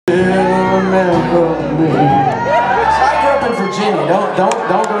I grew up in Virginia. Don't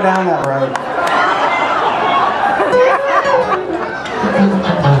go down that road.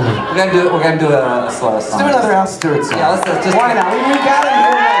 We're gonna do a slow song. Let's do another Al Stewart song. Yeah, let's just. Why not? We got it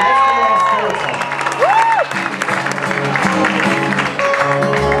here. Let's do Al Stewart song.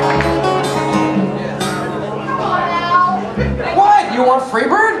 What? You want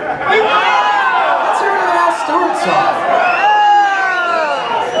Freebird? Let's hear another Al Stewart song.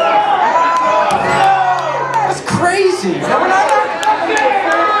 That's crazy.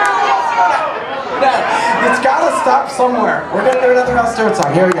 It's gotta stop somewhere. We're gonna do another Al Stewart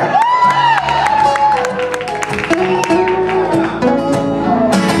song. Here we go.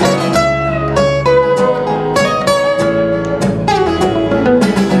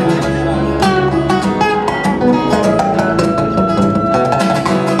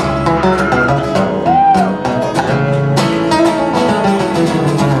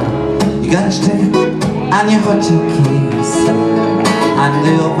 You got your ticket and your hotel keys and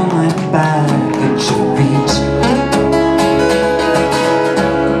the overnight bag at your feet.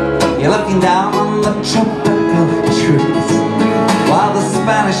 You're looking down on the tropical trees while the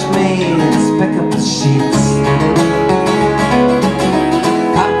Spanish maids pick up the sheets.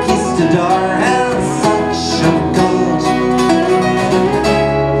 Conquistador and such of gold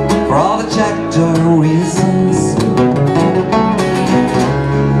for all the jackdaw reasons.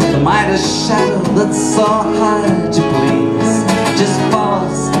 The Midas shadow that's so hard to please just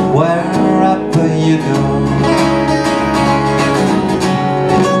follows wherever you go.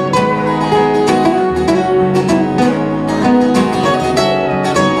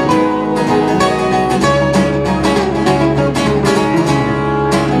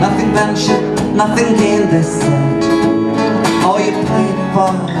 Nothing ventured, nothing gained, they said. All you paid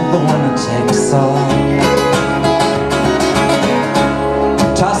for, the winner takes all.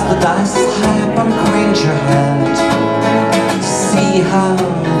 Toss the dice high up and craned your head to see how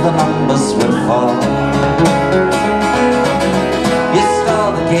the numbers would fall. You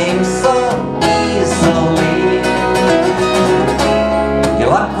stole the game so easily. You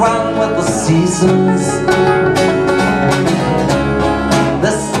luck run with the seasons.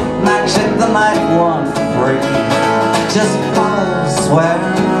 This magic the night won't free just follows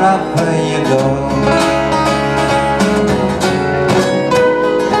wherever you go.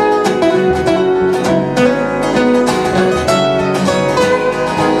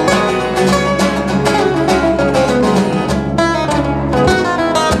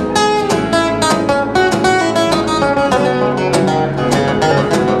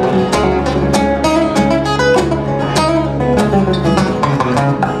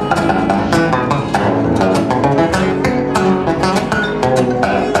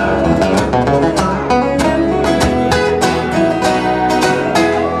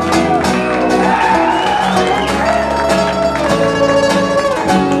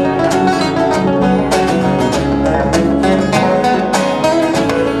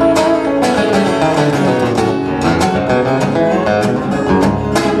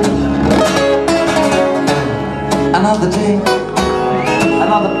 Another day,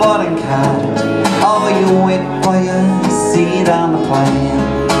 another boarding card. Oh, you wait for your seat on the plane.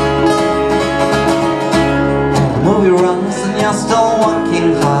 The movie runs and you're still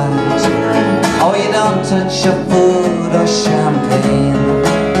working hard. Oh, you don't touch your food or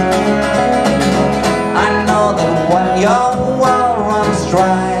champagne.